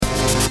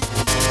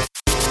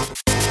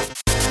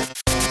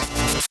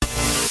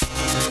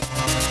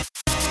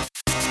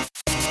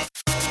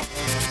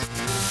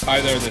Hi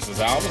there, this is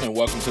Alvin, and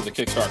welcome to the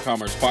Kickstart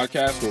Commerce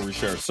Podcast, where we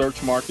share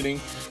search marketing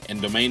and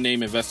domain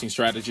name investing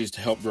strategies to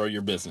help grow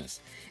your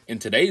business. In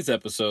today's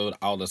episode,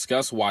 I'll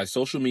discuss why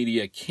social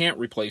media can't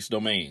replace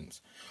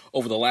domains.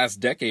 Over the last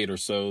decade or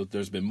so,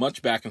 there's been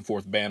much back and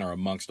forth banter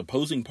amongst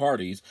opposing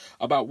parties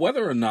about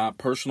whether or not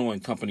personal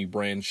and company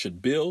brands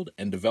should build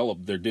and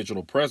develop their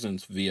digital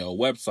presence via a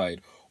website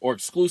or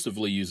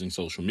exclusively using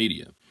social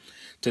media.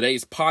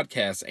 Today's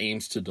podcast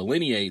aims to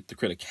delineate the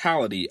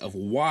criticality of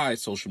why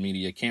social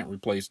media can't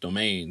replace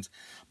domains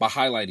by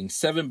highlighting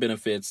 7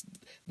 benefits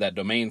that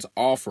domains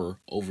offer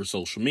over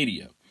social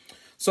media.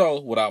 So,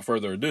 without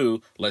further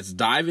ado, let's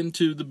dive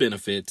into the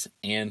benefits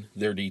and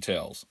their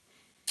details.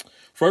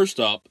 First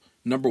up,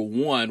 number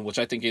 1, which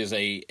I think is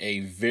a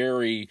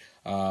very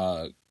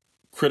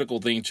critical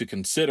thing to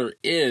consider,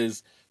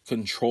 is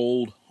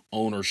controlled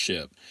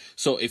ownership.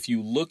 So if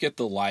you look at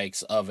the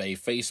likes of a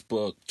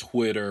Facebook,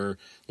 Twitter,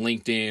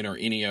 LinkedIn, or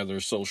any other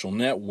social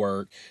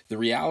network, the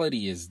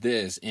reality is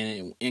this: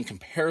 in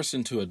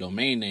comparison to a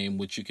domain name,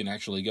 which you can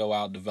actually go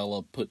out,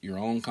 develop, put your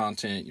own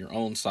content, your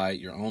own site,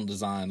 your own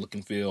design, look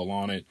and feel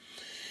on it,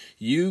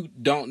 you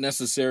don't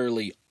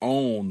necessarily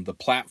own the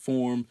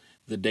platform,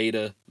 the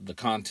data, the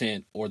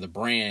content, or the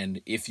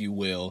brand, if you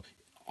will,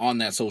 on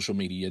that social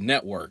media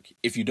network.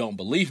 If you don't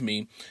believe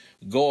me,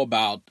 go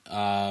about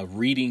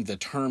reading the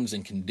terms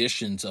and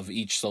conditions of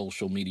each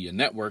social media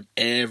network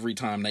every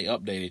time they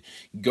update it.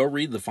 Go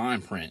read the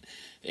fine print,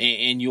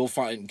 and you'll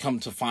come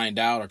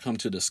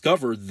to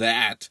discover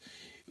that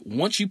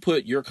once you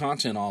put your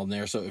content on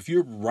there, so if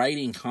you're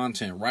writing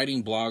content,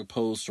 writing blog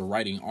posts or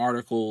writing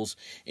articles,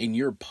 and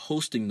you're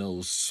posting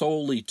those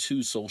solely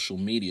to social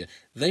media,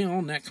 they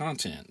own that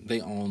content.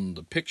 They own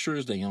the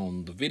pictures, they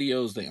own the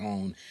videos, they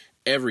own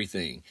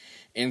everything.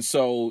 And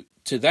so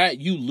to that,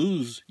 you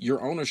lose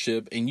your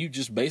ownership, and you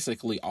just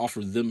basically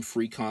offer them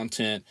free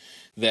content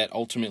that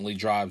ultimately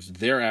drives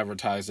their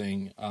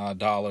advertising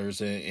dollars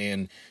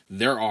and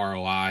their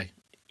ROI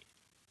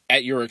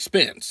at your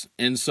expense.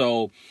 And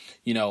so,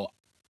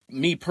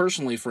 me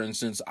personally, for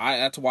instance,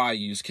 that's why I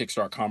use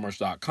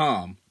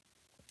kickstartcommerce.com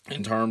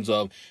in terms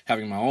of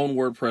having my own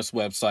WordPress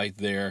website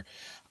there.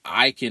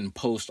 I can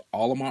post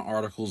all of my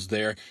articles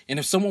there. And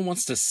if someone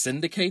wants to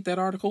syndicate that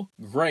article,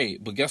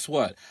 great. But guess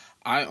what?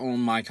 I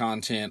own my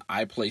content.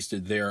 I placed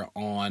it there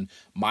on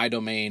my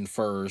domain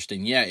first.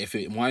 And yeah, if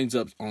it winds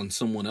up on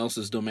someone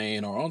else's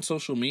domain or on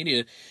social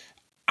media,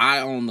 I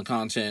own the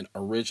content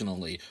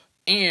originally.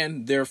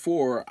 And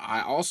therefore,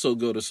 I also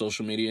go to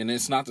social media. And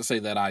it's not to say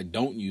that I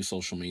don't use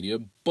social media,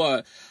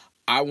 but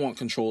I want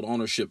controlled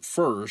ownership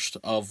first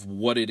of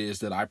what it is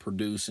that I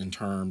produce in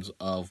terms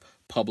of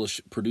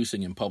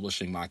producing and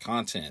publishing my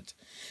content.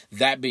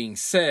 That being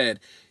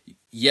said,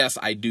 yes,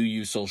 I do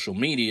use social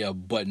media,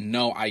 but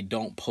no, I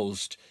don't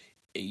post,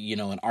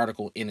 an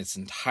article in its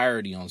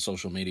entirety on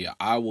social media.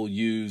 I will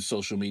use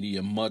social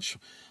media much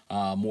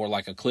more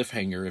like a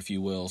cliffhanger, if you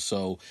will.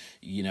 So,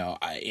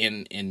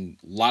 and a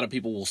lot of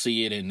people will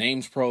see it in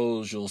Names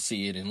Pros, you'll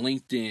see it in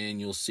LinkedIn,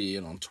 you'll see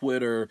it on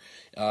Twitter,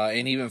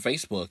 and even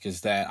Facebook,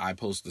 is that I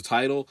post the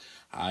title.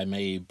 I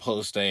may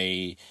post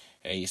a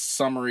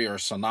summary or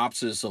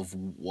synopsis of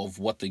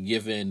what the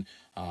given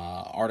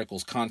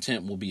article's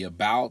content will be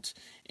about,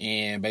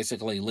 and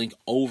basically link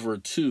over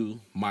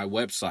to my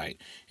website.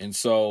 And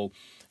so,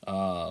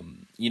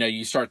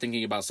 you start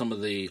thinking about some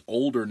of the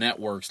older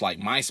networks like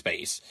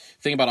MySpace.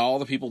 Think about all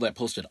the people that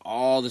posted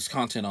all this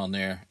content on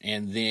there,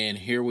 and then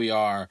here we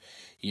are,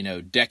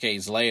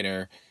 decades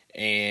later,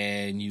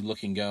 and you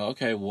look and go,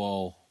 okay,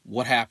 well,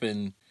 what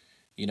happened,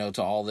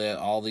 to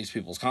all these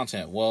people's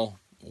content? Well,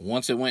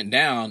 once it went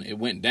down, it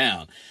went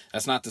down.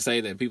 That's not to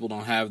say that people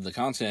don't have the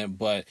content,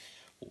 but,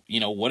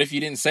 what if you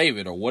didn't save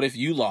it? Or what if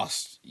you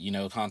lost,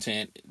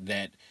 content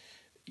that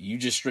you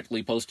just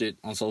strictly posted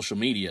on social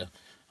media?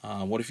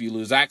 What if you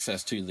lose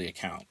access to the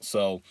account?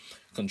 So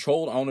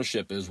controlled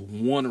ownership is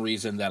one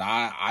reason that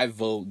I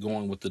vote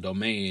going with the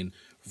domain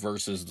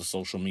versus the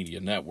social media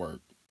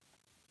network.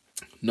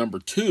 Number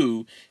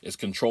 2 is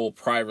control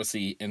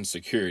privacy and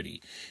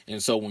security.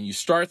 And so when you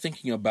start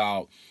thinking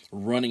about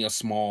running a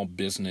small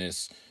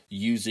business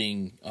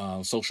using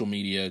social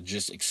media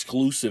just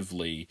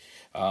exclusively,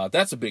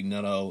 that's a big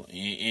no-no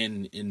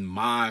in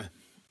my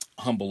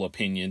humble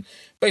opinion,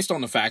 based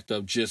on the fact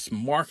of just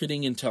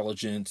marketing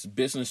intelligence,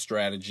 business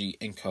strategy,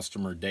 and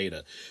customer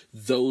data.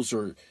 Those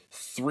are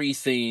 3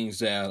 things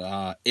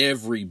that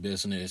every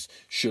business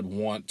should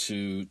want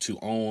to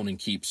own and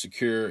keep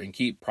secure and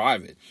keep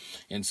private.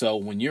 And so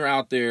when you're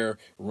out there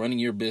running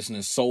your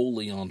business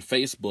solely on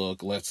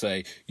Facebook, let's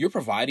say, you're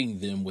providing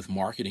them with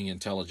marketing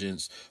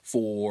intelligence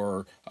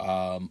for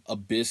a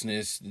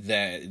business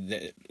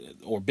that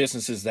or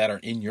businesses that are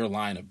in your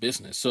line of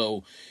business.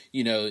 So,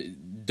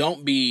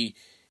 don't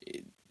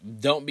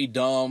be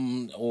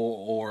dumb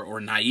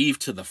or naive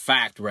to the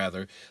fact,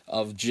 rather,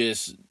 of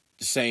just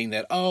saying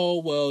that,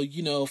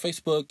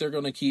 Facebook, they're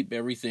going to keep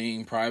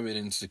everything private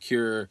and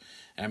secure.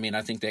 I mean,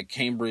 I think that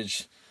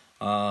Cambridge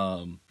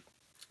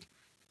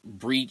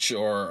breach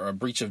or a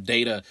breach of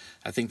data,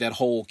 I think that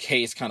whole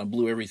case kind of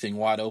blew everything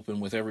wide open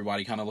with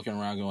everybody kind of looking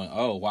around going,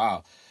 oh,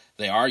 wow,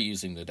 they are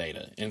using the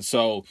data. And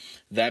so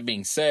that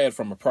being said,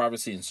 from a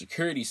privacy and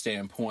security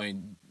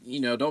standpoint,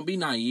 don't be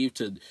naive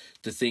to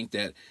think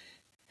that,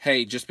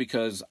 hey, just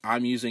because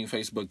I'm using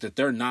Facebook, that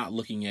they're not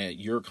looking at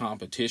your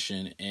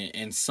competition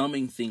and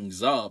summing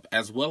things up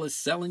as well as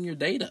selling your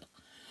data.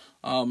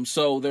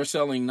 So they're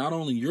selling not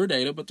only your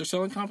data, but they're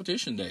selling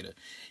competition data.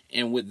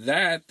 And with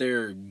that,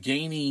 they're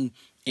gaining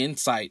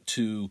insight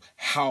to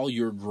how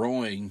you're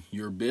growing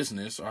your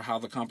business or how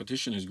the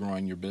competition is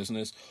growing your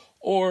business.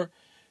 Or,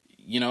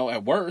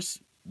 at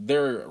worst,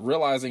 they're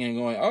realizing and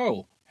going,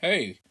 oh,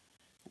 hey,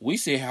 we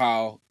see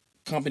how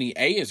company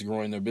A is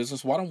growing their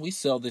business. Why don't we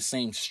sell this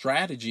same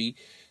strategy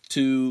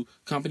to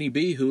company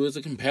B, who is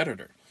a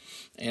competitor?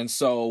 And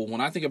so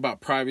when I think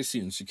about privacy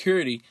and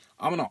security,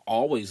 I'm going to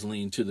always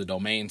lean to the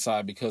domain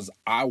side because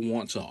I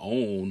want to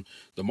own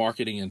the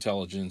marketing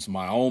intelligence,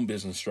 my own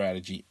business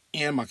strategy,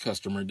 and my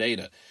customer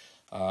data,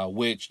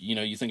 which,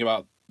 you think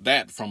about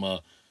that from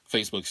a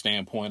Facebook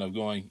standpoint of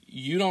going,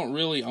 you don't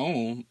really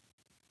own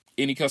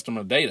any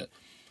customer data.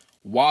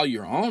 While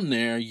you're on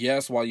there,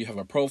 yes, while you have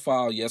a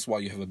profile, yes, while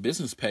you have a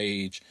business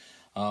page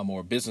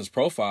or a business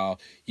profile,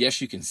 yes,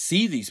 you can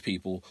see these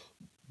people,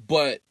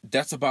 but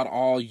that's about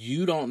all.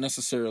 You don't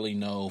necessarily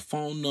know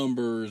phone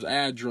numbers,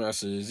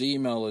 addresses,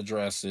 email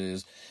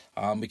addresses,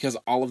 because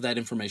all of that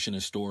information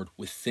is stored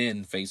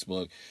within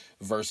Facebook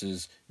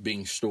versus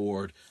being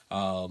stored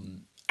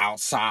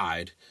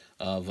outside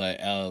of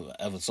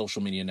a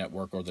social media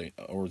network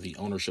or the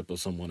ownership of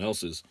someone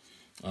else's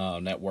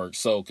network.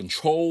 So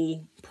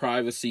control,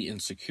 privacy,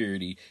 and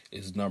security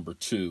is number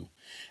 2.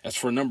 As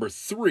for number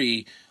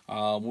 3, we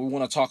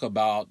want to talk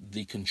about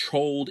the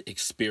controlled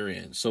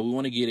experience. So we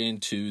want to get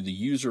into the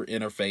user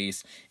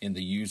interface and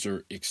the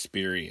user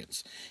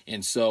experience.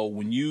 And so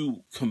when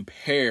you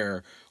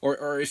compare,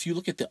 or if you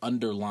look at the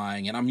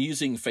underlying, and I'm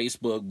using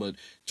Facebook, but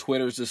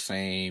Twitter's the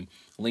same,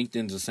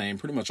 LinkedIn's the same,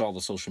 pretty much all the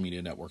social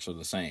media networks are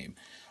the same.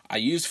 I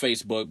use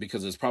Facebook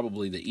because it's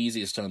probably the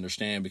easiest to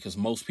understand because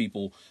most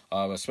people,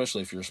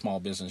 especially if you're a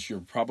small business, you're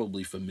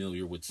probably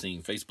familiar with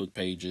seeing Facebook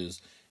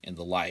pages and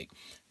the like.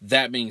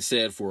 That being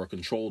said, for a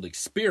controlled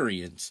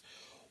experience,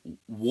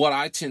 what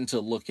I tend to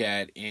look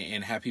at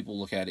and have people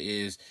look at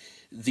is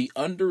the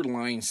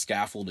underlying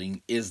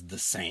scaffolding is the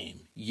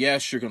same.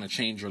 Yes, you're going to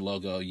change your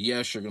logo.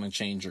 Yes, you're going to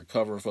change your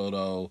cover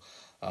photo,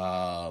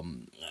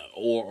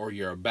 or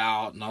your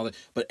about and all that,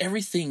 but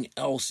everything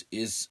else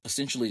is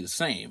essentially the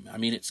same. I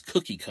mean, it's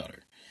cookie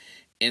cutter.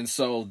 And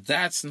so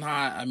that's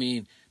not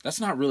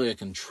really a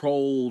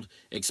controlled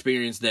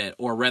experience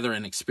or rather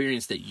an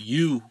experience that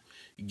you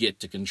get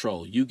to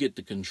control. You get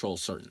to control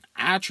certain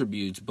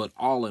attributes, but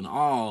all in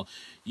all,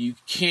 you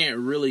can't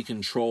really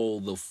control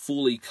the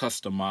fully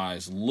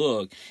customized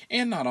look.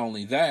 And not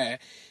only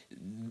that,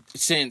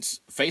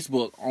 since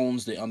Facebook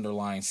owns the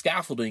underlying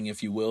scaffolding,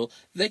 if you will,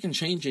 they can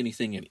change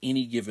anything at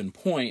any given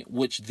point,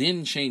 which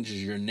then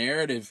changes your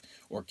narrative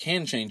or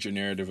can change your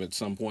narrative at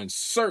some point.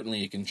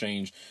 Certainly it can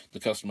change the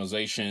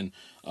customization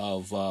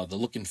of the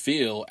look and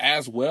feel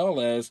as well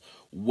as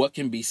what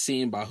can be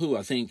seen by who.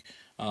 I think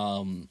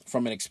from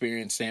an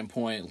experience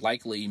standpoint,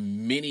 likely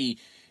many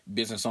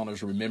business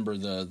owners remember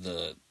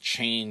the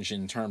change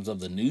in terms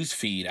of the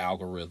newsfeed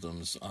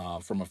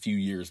algorithms from a few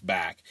years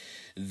back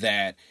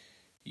that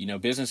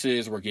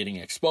businesses were getting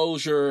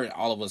exposure.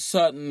 All of a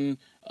sudden,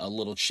 a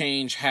little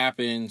change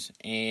happens,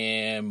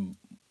 and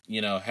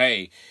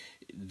hey,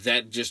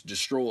 that just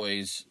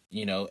destroys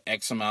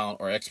X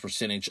amount or X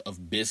percentage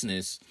of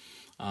business,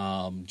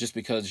 just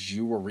because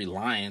you were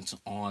reliant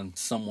on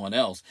someone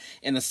else.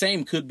 And the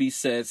same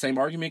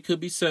argument could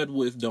be said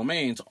with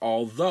domains.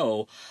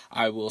 Although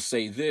I will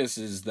say this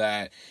is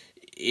that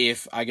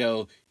if I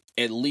go,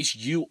 at least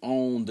you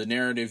own the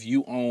narrative,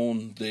 you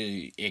own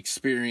the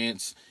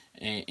experience.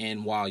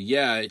 And while,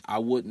 I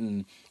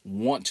wouldn't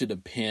want to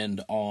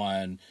depend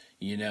on,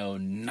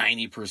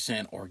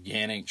 90%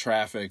 organic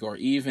traffic or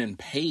even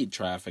paid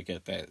traffic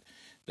at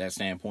that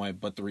standpoint.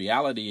 But the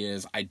reality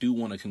is I do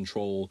want to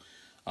control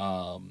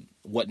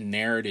what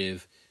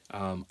narrative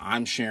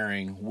I'm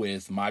sharing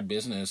with my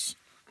business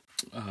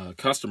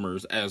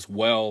customers, as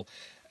well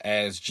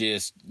as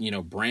just,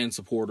 brand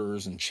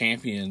supporters and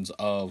champions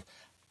of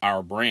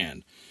our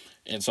brand.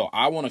 And so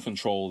I want to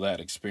control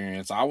that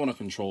experience. I want to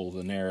control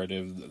the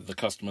narrative, the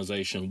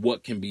customization,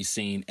 what can be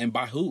seen and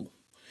by who.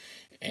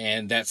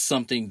 And that's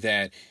something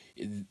that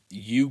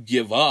you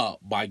give up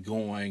by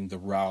going the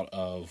route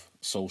of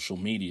social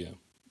media.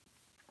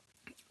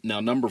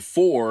 Now, number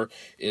 4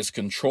 is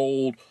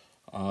control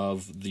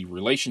of the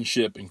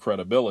relationship and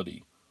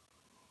credibility.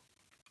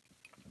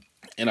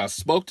 And I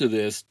spoke to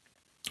this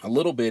a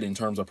little bit in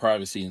terms of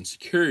privacy and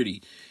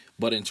security.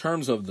 But in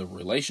terms of the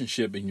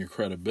relationship and your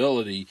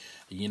credibility,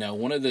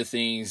 one of the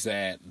things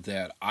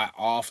that I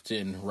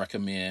often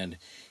recommend,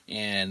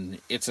 and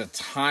it's a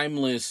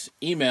timeless,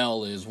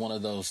 email is one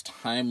of those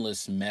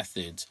timeless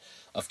methods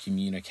of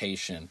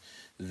communication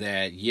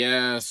that,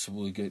 yes,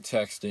 we get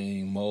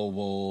texting,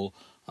 mobile,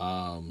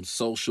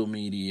 social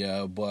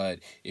media. But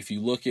if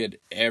you look at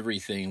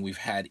everything, we've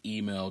had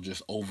email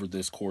just over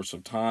this course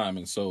of time.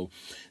 And so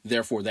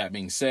therefore, that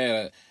being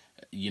said,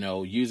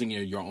 using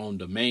your own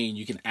domain,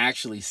 you can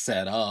actually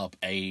set up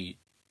a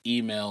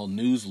email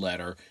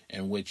newsletter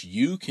in which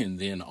you can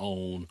then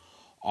own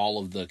all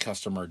of the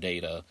customer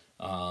data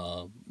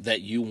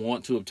that you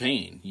want to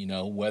obtain,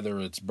 whether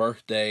it's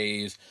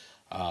birthdays,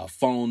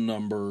 phone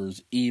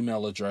numbers,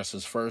 email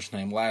addresses, first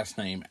name, last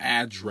name,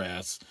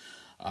 address,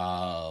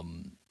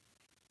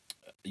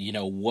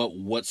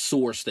 what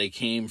source they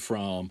came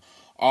from,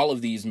 all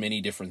of these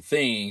many different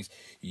things.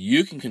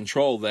 You can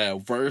control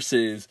that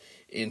versus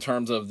in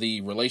terms of the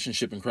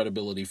relationship and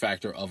credibility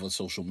factor of a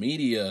social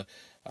media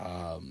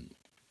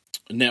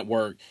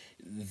network.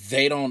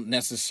 They don't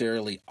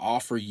necessarily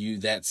offer you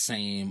that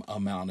same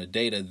amount of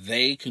data.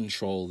 They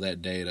control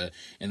that data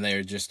and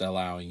they're just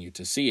allowing you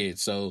to see it.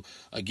 So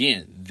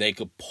again, they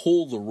could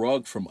pull the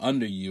rug from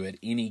under you at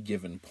any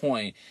given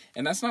point.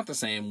 And that's not the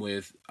same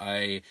with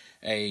a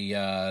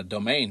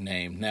domain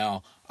name.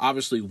 Now,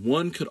 obviously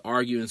one could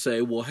argue and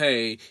say, well,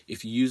 hey,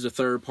 if you use a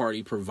third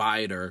party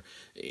provider,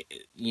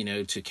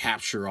 to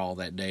capture all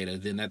that data,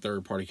 then that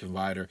third party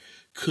provider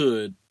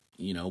could,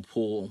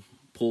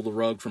 pull the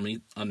rug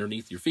from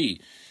underneath your feet.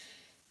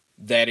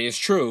 That is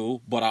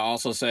true, but I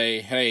also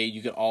say, hey,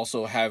 you could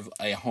also have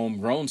a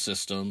homegrown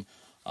system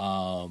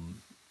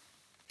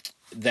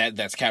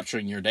that's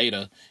capturing your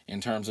data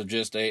in terms of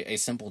just a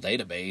simple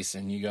database,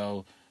 and you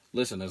go,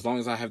 listen, as long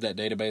as I have that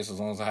database,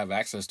 as long as I have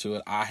access to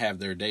it, I have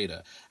their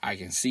data. I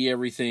can see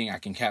everything. I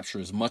can capture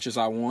as much as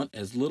I want,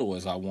 as little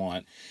as I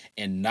want,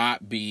 and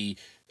not be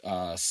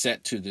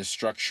set to this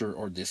structure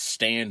or this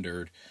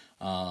standard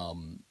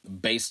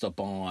based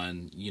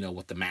upon,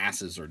 what the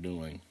masses are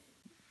doing.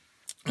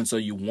 And so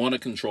you want to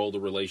control the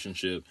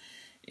relationship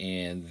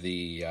and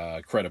the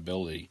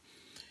credibility.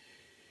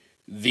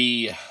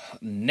 The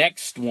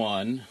next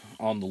one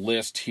on the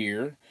list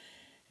here,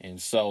 and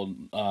so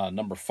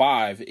number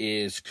 5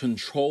 is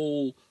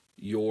control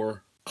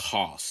your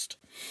cost.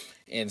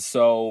 And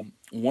so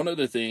one of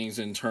the things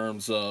in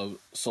terms of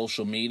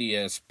social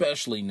media,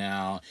 especially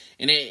now,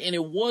 and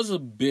it was a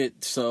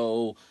bit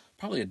so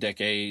probably a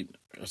decade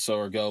or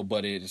so ago,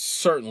 but it is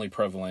certainly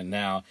prevalent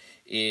now,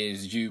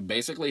 is you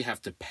basically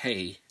have to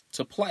pay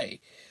to play.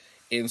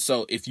 And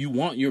so if you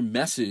want your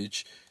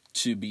message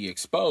to be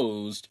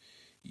exposed,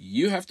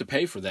 you have to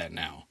pay for that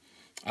now.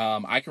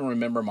 I can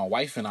remember my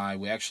wife and I,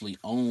 we actually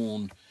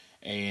owned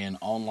an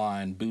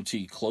online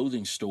boutique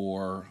clothing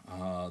store,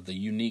 the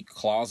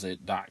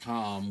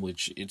uniquecloset.com,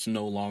 which it's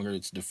no longer,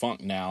 it's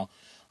defunct now.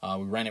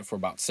 We ran it for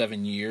about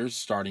 7 years,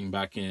 starting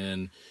back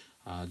in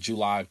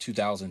July of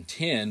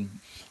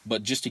 2010.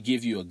 But just to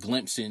give you a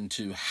glimpse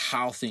into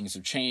how things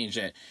have changed,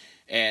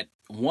 at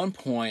one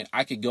point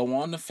I could go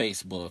on to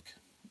Facebook,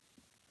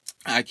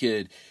 I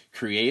could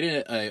create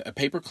a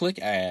pay-per-click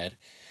ad,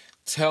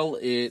 tell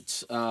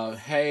it,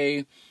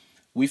 hey,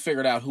 we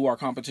figured out who our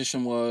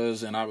competition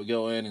was, and I would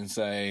go in and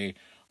say,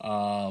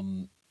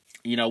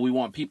 we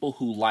want people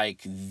who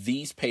like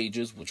these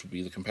pages, which would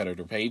be the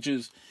competitor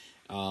pages,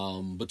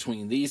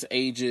 between these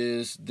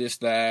ages, this,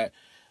 that,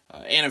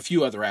 and a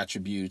few other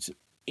attributes.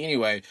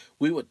 Anyway,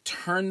 we would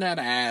turn that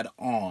ad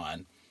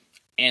on,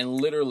 and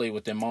literally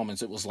within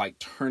moments, it was like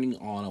turning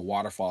on a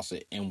water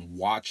faucet and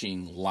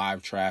watching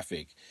live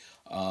traffic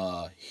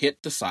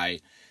hit the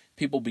site.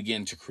 People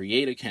begin to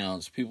create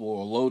accounts. People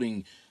are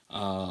loading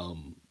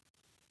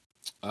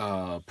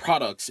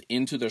products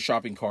into their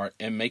shopping cart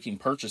and making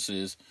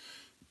purchases.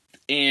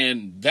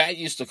 And that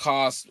used to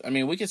cost,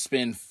 we could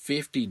spend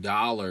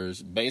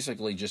 $50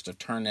 basically just to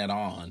turn that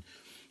on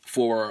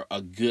for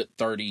a good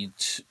 30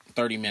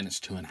 minutes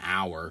to an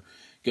hour.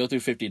 Go through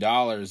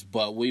 $50,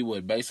 but we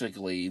would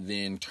basically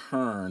then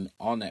turn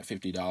on that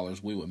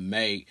 $50. We would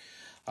make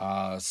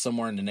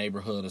somewhere in the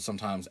neighborhood of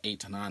sometimes $800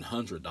 to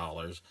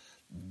 $900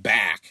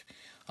 back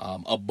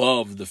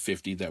above the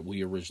 $50 that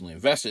we originally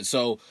invested.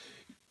 So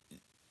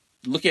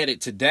look at it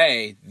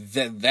today,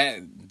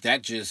 that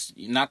just,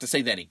 not to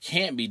say that it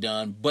can't be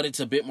done, but it's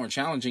a bit more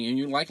challenging, and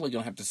you're likely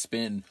going to have to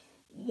spend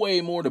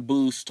way more to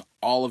boost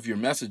all of your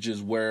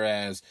messages.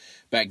 Whereas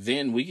back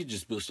then we could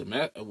just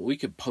we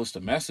could post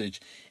a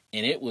message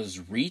and it was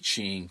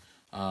reaching,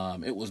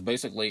 it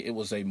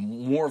was a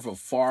more of a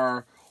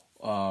far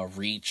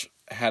reach,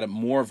 had a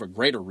more of a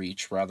greater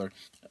reach rather,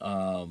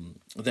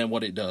 than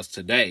what it does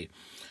today.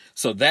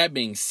 So that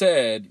being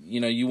said,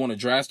 you want to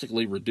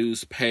drastically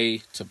reduce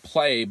pay to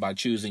play by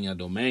choosing a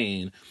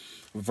domain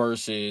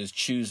versus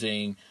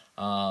choosing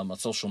a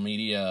social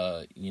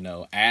media,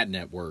 ad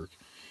network.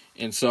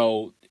 And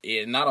so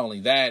not only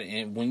that,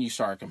 and when you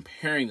start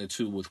comparing the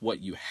two with what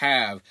you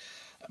have,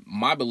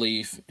 my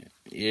belief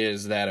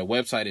is that a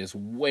website is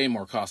way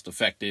more cost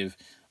effective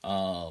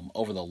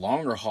over the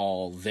longer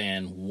haul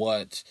than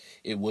what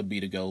it would be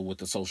to go with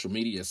the social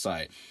media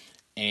site.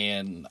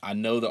 And I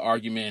know the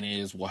argument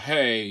is, well,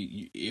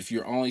 hey, if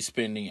you're only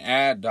spending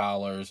ad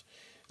dollars,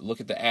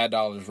 look at the ad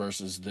dollars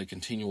versus the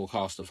continual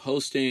cost of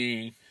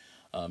hosting,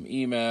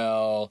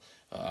 email,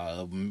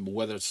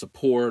 whether it's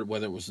support,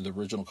 whether it was the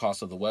original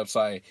cost of the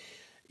website.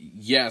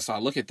 Yes, I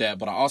look at that,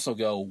 but I also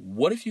go,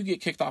 what if you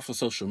get kicked off of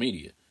social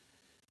media?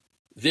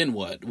 Then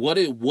what? What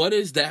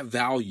is that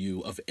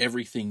value of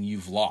everything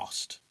you've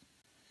lost?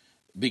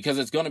 Because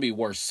it's going to be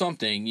worth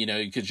something,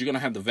 because you're going to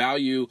have the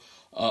value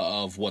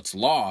of what's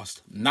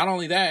lost. Not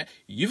only that,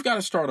 you've got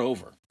to start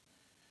over.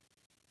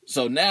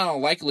 So now,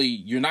 likely,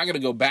 you're not going to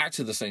go back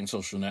to the same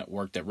social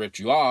network that ripped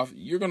you off.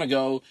 You're going to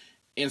go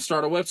and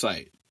start a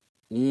website.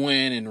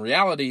 When in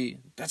reality,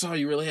 that's all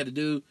you really had to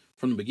do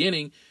from the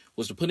beginning,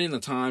 was to put in the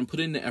time, put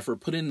in the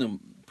effort, put in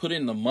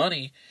the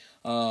money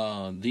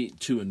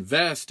to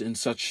invest in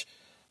such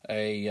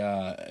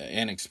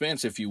an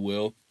expense, if you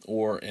will,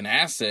 or an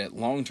asset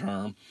long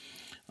term,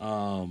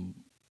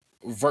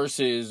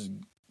 versus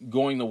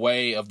going the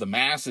way of the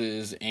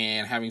masses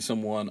and having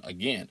someone,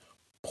 again,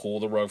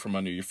 pull the rug from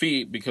under your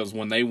feet, because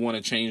when they want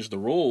to change the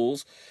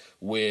rules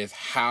with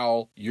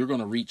how you're going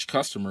to reach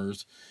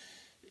customers,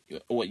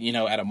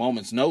 at a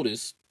moment's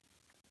notice,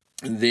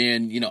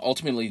 then,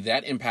 ultimately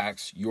that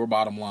impacts your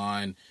bottom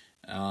line,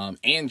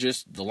 and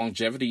just the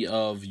longevity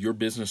of your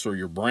business or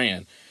your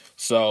brand.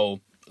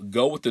 So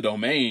go with the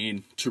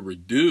domain to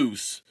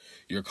reduce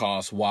your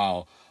costs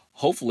while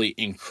hopefully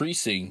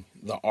increasing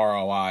the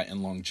ROI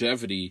and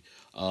longevity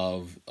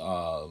of,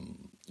 I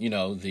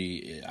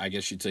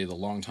guess you'd say the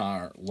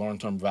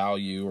long-term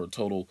value or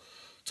total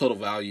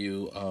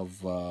value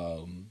of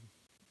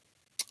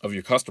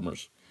your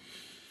customers.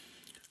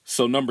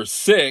 So number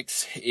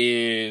 6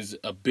 is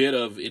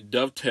it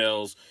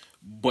dovetails,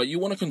 but you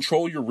want to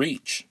control your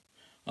reach.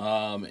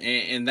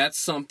 And that's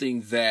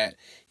something that,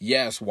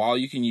 yes, while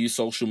you can use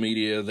social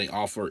media, they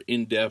offer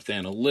in-depth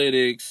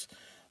analytics,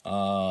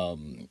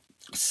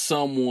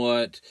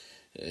 somewhat,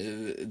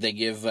 they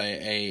give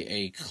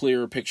a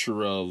clearer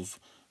picture of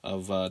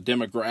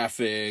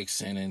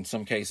demographics, and in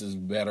some cases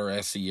better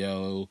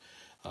SEO,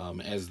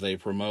 as they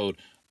promote.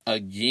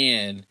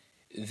 Again,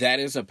 that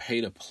is a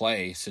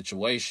pay-to-play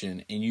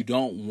situation, and you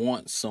don't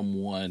want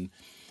someone,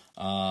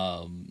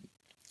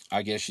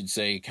 I guess you'd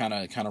say, kind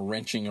of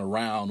wrenching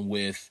around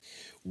with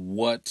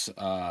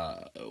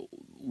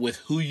with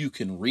who you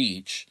can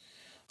reach,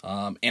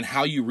 and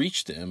how you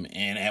reach them,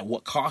 and at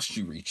what cost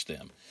you reach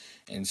them.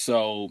 And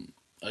so,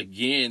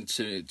 again,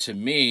 to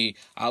me,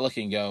 I look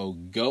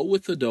and go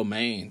with the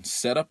domain,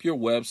 set up your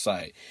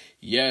website.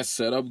 Yes,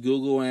 set up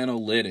Google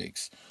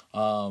Analytics.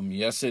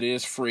 Yes, it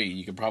is free.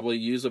 You could probably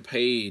use a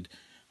paid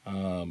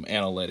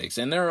analytics,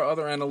 and there are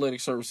other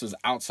analytics services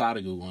outside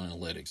of Google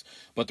Analytics.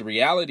 But the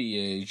reality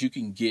is, you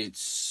can get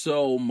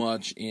so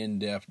much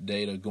in-depth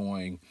data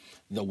going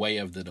the way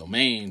of the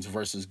domains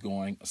versus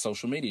going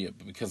social media,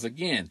 because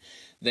again,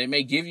 they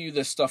may give you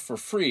this stuff for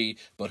free,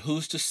 but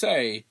who's to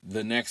say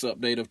the next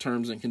update of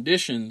terms and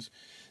conditions,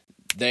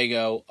 they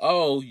go,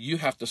 oh, you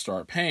have to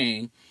start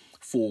paying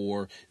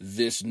for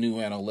this new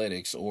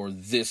analytics or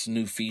this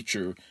new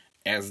feature,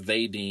 as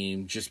they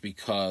deem, just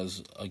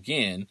because,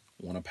 again,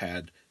 want to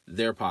pad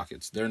their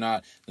pockets. They're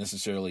not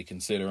necessarily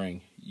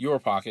considering your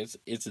pockets.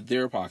 It's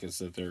their pockets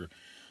that they're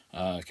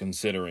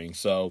considering.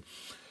 So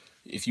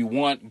if you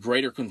want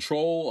greater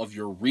control of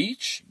your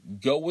reach,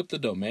 go with the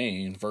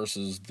domain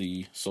versus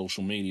the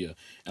social media.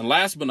 And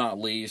last but not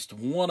least,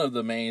 one of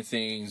the main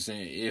things,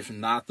 if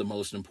not the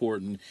most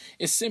important,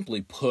 is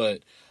simply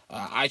put,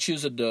 I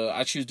choose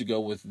to go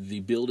with the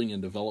building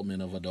and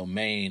development of a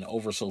domain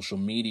over social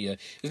media,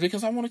 is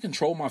because I want to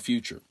control my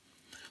future.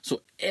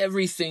 So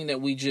everything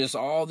that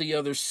all the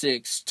other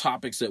 6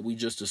 topics that we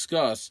just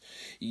discussed,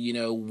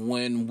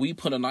 when we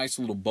put a nice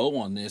little bow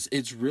on this,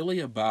 it's really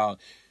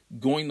about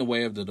going the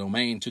way of the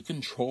domain to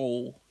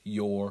control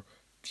your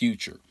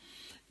future.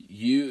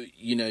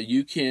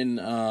 You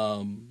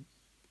can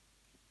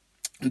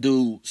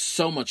do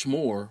so much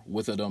more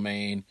with a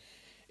domain,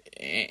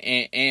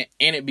 and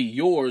it be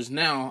yours.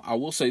 Now, I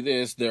will say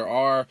this: there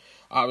are,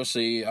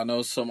 obviously, I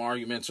know some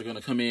arguments are going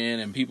to come in,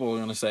 and people are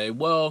going to say,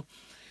 well,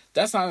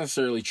 that's not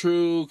necessarily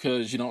true,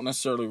 because you don't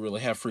necessarily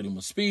really have freedom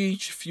of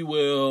speech, if you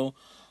will,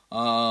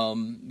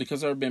 because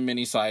there have been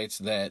many sites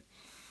that,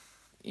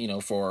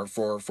 for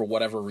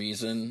whatever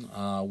reason,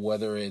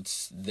 whether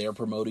it's they're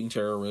promoting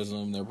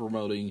terrorism, they're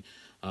promoting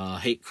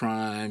hate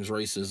crimes,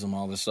 racism,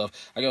 all this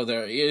stuff.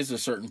 There is a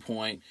certain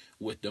point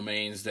with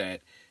domains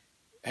that,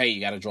 hey,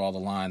 you got to draw the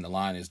line. The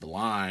line is the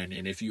line.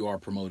 And if you are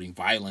promoting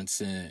violence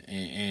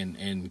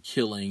and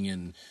killing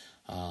and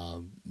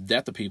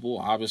death of people,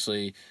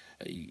 obviously,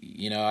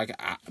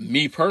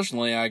 me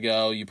personally,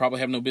 you probably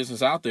have no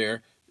business out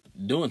there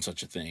doing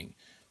such a thing.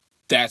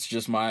 That's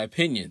just my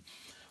opinion.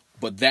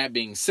 But that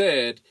being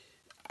said,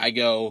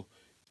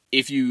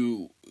 if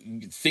you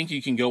think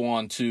you can go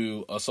on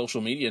to a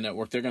social media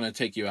network, they're going to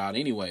take you out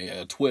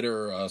anyway.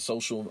 Twitter,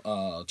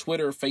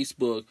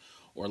 Facebook,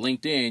 or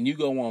LinkedIn. You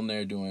go on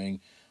there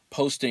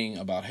posting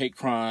about hate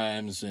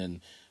crimes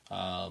and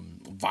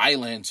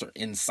violence or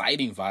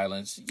inciting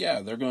violence.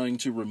 Yeah, they're going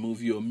to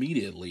remove you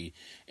immediately.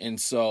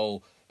 And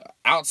so,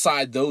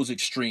 outside those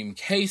extreme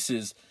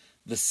cases,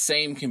 the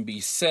same can be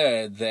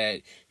said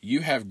that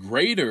you have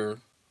greater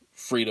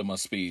freedom of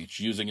speech,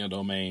 using a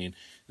domain,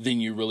 than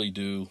you really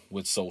do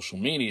with social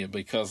media.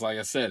 Because like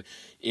I said,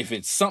 if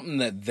it's something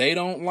that they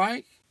don't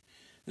like,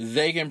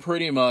 they can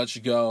pretty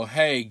much go,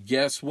 hey,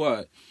 guess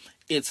what?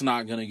 It's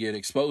not going to get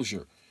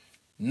exposure.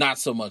 Not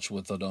so much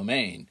with the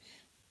domain.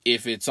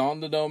 If it's on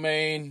the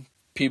domain,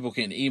 people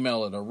can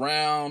email it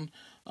around.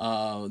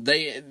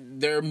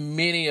 There are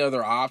many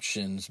other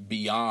options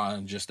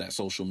beyond just that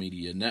social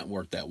media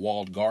network, that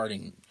walled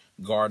garden,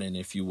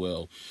 if you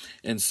will.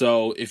 And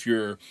so if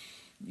you're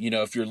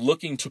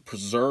looking to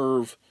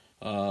preserve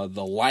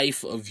the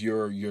life of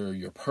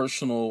your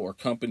personal or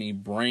company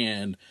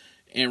brand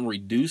and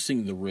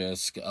reducing the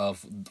risk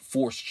of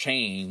forced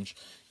change,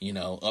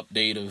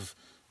 update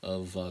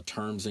of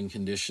terms and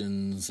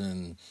conditions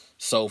and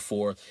so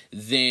forth,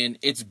 then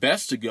it's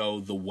best to go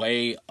the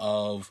way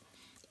of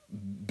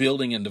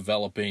building and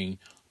developing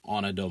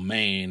on a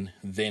domain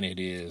than it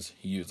is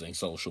using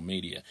social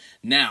media.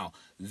 Now,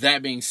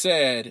 that being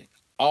said,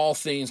 all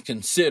things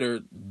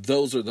considered,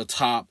 those are the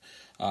top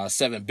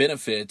 7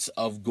 benefits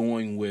of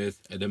going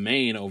with a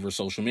domain over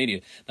social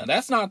media. Now,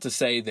 that's not to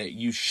say that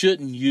you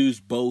shouldn't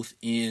use both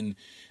in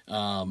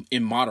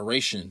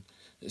moderation.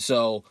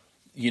 So,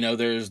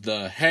 there's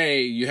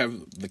you have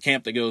the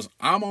camp that goes,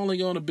 I'm only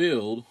going to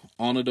build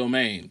on a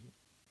domain.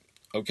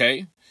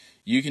 Okay,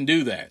 you can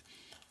do that.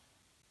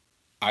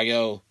 I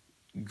go,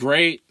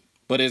 great,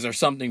 but is there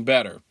something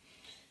better?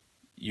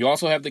 You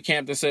also have the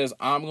camp that says,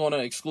 I'm going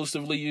to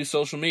exclusively use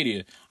social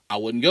media. I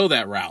wouldn't go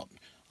that route,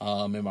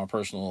 in my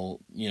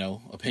personal,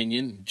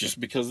 opinion, just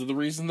because of the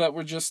reasons that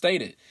were just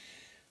stated.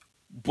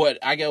 But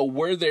I go,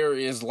 where there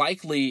is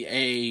likely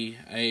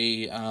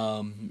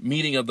a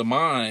meeting of the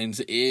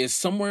minds is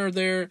somewhere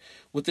there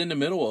within the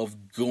middle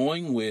of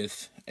going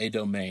with a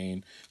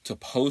domain to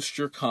post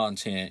your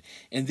content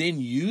and then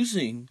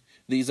using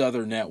these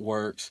other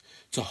networks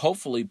to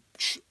hopefully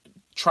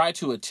try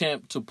to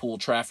attempt to pull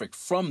traffic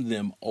from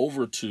them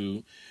over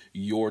to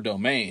your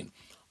domain.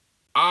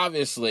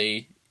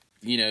 Obviously,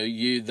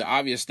 the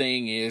obvious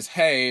thing is,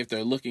 hey, if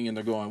they're looking and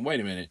they're going, wait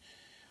a minute,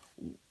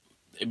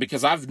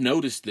 because I've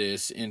noticed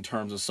this in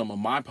terms of some of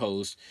my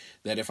posts,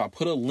 that if I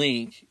put a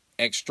link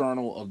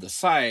external of the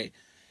site,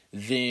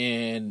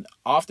 then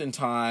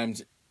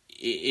oftentimes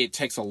it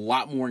takes a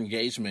lot more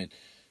engagement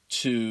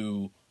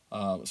to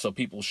so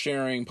people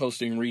sharing,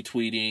 posting,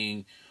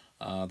 retweeting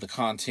the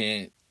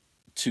content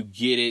to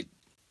get it,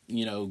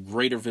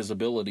 greater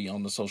visibility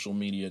on the social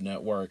media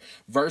network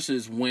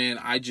versus when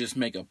I just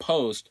make a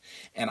post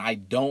and I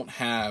don't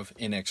have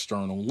an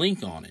external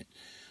link on it.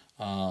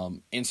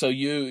 And so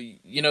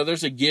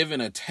there's a give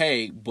and a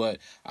take, but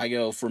I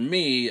go, for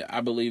me, I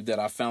believe that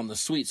I found the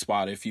sweet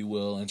spot, if you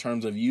will, in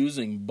terms of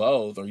using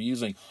both or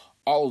using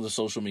all of the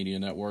social media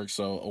networks.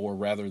 Or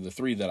rather the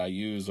 3 that I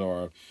use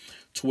are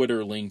Twitter,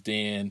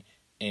 LinkedIn,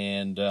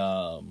 and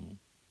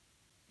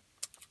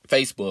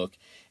Facebook.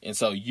 And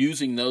so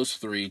using those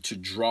 3 to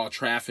draw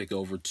traffic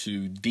over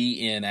to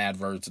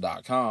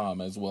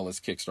dnadverts.com as well as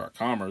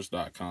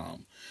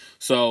kickstartcommerce.com.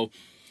 So,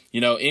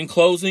 in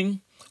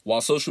closing,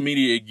 while social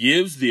media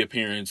gives the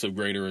appearance of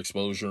greater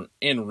exposure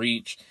and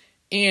reach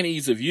and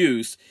ease of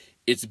use,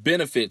 its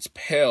benefits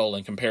pale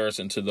in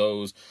comparison to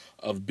those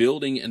of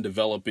building and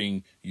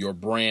developing your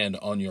brand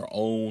on your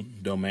own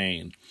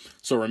domain.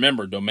 So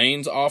remember,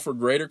 domains offer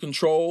greater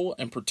control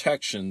and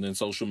protection than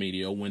social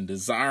media when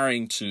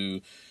desiring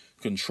to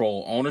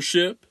control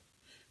ownership,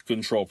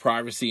 control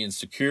privacy and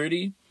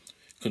security,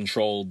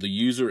 control the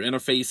user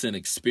interface and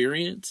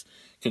experience,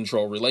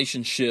 control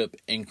relationship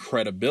and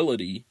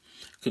credibility,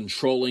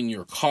 controlling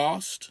your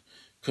cost,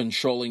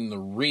 controlling the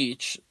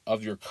reach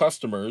of your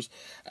customers,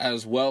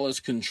 as well as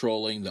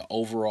controlling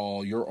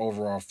your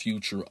overall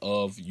future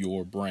of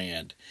your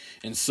brand.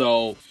 And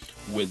so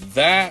with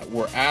that,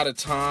 we're out of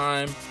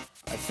time.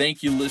 I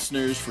thank you,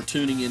 listeners, for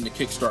tuning in to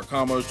Kickstart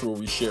Commerce, where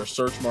we share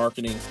search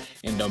marketing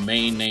and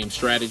domain name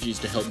strategies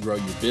to help grow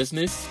your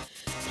business.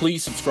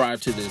 Please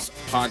subscribe to this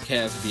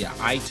podcast via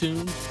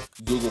iTunes,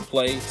 Google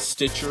Play,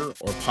 Stitcher,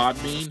 or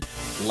Podbean.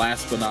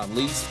 Last but not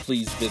least,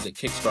 please visit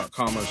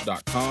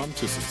kickstartcommerce.com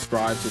to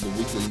subscribe to the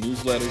weekly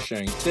newsletter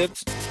sharing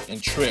tips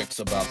and tricks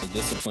about the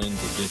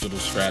disciplines of digital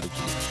strategy.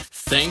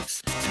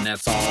 Thanks, and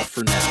that's all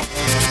for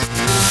now.